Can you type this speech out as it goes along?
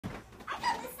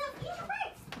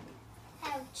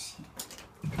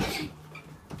Cute.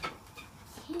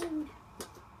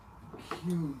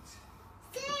 Cute.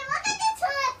 See, look at the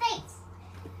toilet face.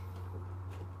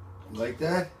 You like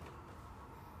that?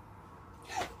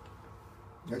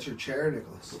 That's your chair,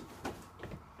 Nicholas.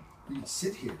 You can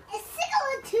sit here. Is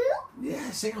Sigala too?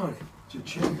 Yeah, sit on it. It's your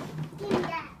chair. Give me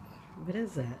that. What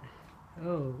is that?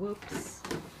 Oh, whoops.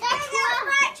 That's all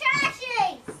my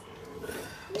trashies.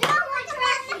 No, my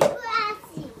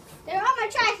trashies. They're all my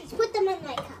trashies. Put them in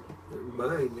my cup. They're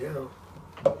mine now.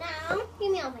 No,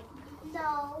 give me all my.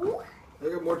 No. I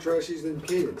got more trashies than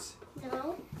kids.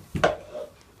 No.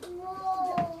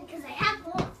 Whoa. Because I have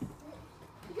more.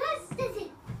 Because this is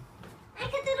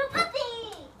like a little puppy.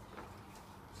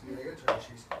 See, I got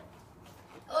trashies.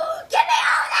 Oh, give me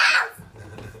all of those.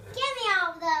 Give me all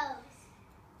of those.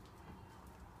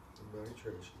 They're my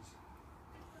trashies.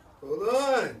 Hold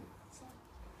on.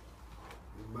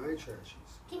 They're my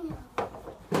trashies. Give me all of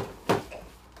those.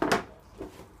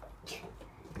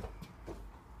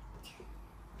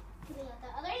 Give me all the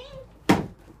other end.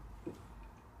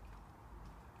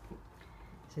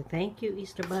 So thank you,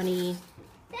 Easter Bunny.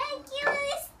 Thank you,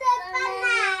 Mr.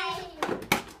 Bunny.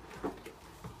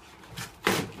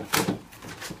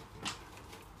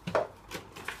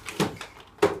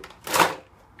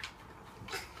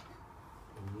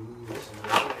 Ooh, some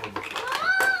lemon.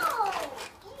 Oh,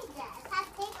 eat that. It has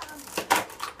tape on it.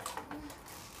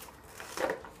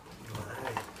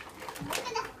 Mine. Look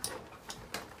at that.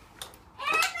 And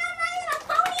I found my little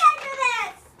pony under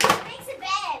this. Makes a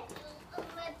bed.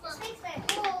 Makes my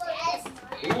pool bed.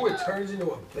 Ooh, it turns into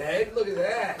a bed? Look at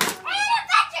that. And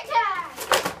Adventure Time.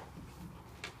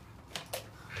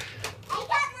 I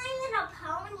got my little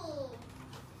pony.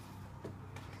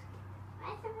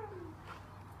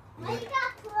 Why you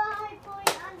got my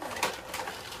pony under?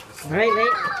 All right,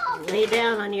 lay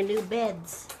down on your new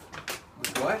beds.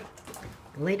 What?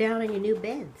 Lay down on your new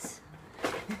beds.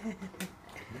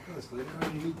 Nicholas, lay down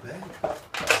on your new bed.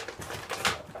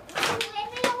 Let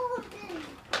me hold it.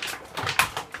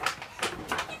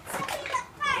 It's something up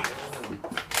first.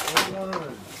 Hold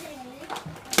on.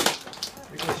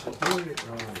 Nicholas, you're doing it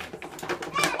wrong.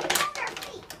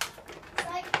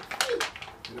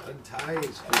 And untie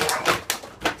his feet.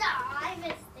 I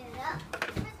messed it up.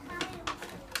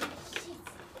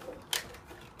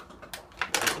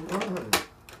 Come on.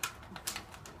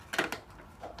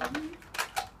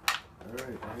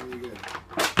 Alright, now you're good.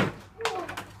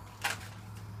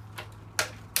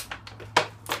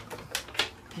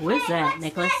 Who is that,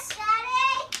 Nicholas?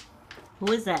 Daddy? Who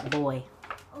is that boy?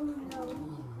 Oh no.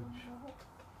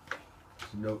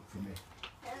 It's a note for me.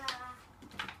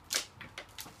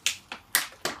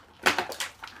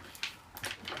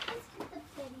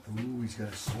 Ooh, he's got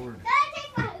a sword.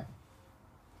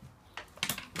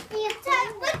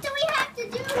 What do we have to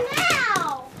do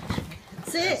now?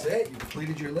 That's That's it. it. You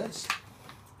completed your list.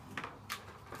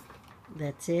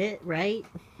 That's it, right?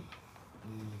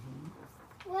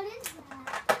 What is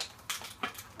that?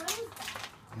 What is that?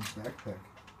 His backpack.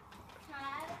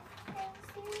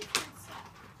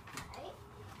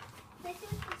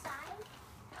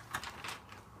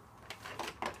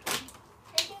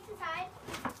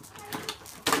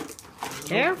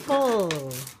 Careful. Wait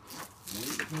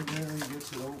till Mary gets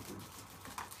it open.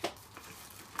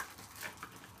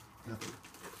 Nothing.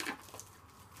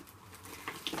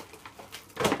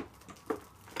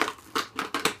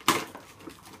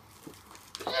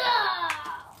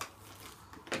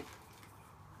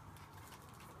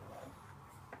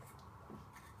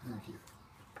 Thank you.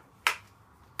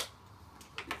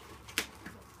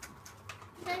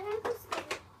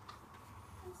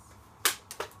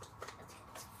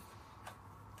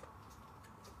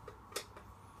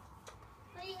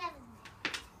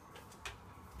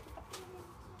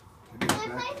 Give me Can the I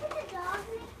back. play with the dog?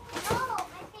 Oh,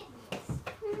 my goodness.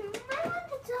 I want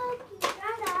the doggy.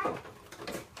 Dada.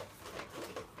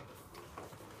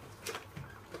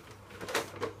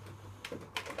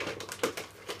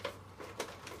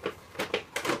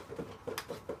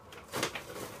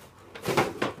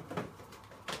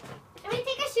 Can we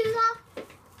take our shoes off?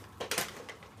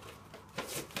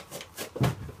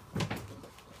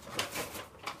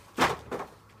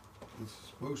 This is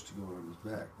supposed to go on his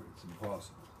back, but it's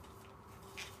impossible.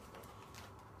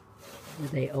 Do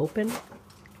they open?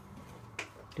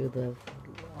 Do the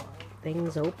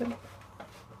things open?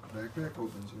 Backpack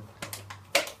opens here.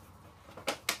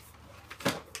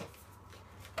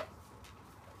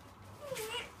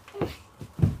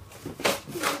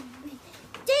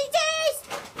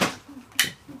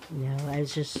 No, I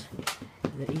was just,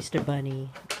 the Easter Bunny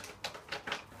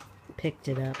picked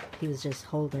it up. He was just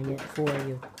holding it for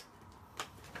you.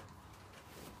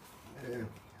 Yeah.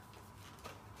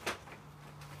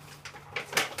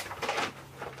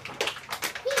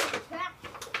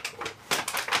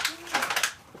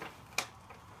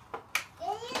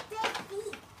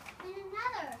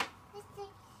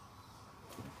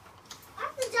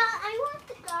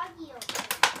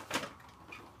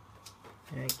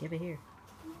 Give it here.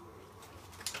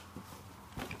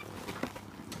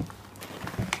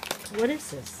 What is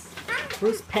this?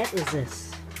 Whose pet is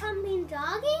this?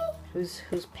 Doggy? Whose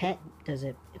pet does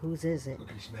it? Whose is it?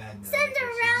 Look, he's mad now.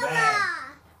 Cinderella!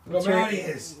 Look how mad he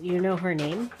is. You know her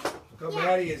name? Look how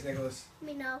mad he is, Nicholas.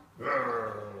 Me know.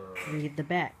 Read the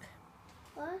back.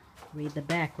 What? Read the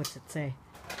back. What's it say?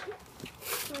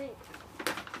 Wait.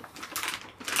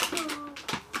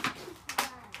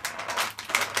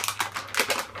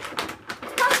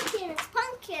 Pumpkin. It's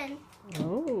pumpkin.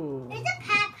 Oh. There's a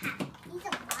Pat. He's a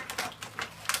Blossom.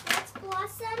 That's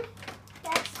Blossom.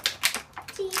 That's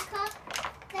Teacup.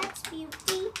 That's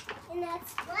Beauty. And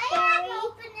that's Berry.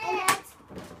 And that's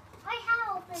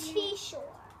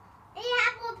Seashore. They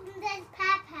have opened this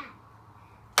Pat.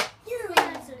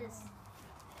 That's what it is.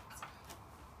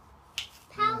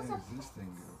 Where does this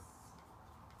thing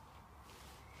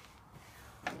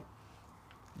go?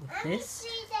 With this?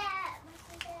 See that.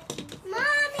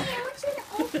 Mommy, I want you to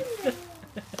open it.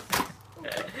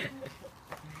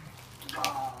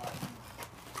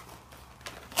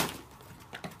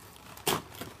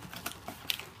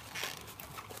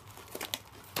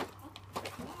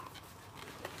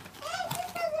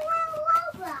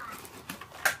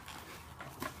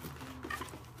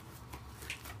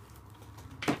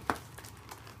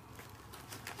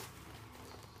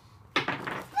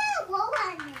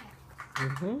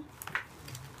 Mm-hmm.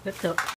 Put the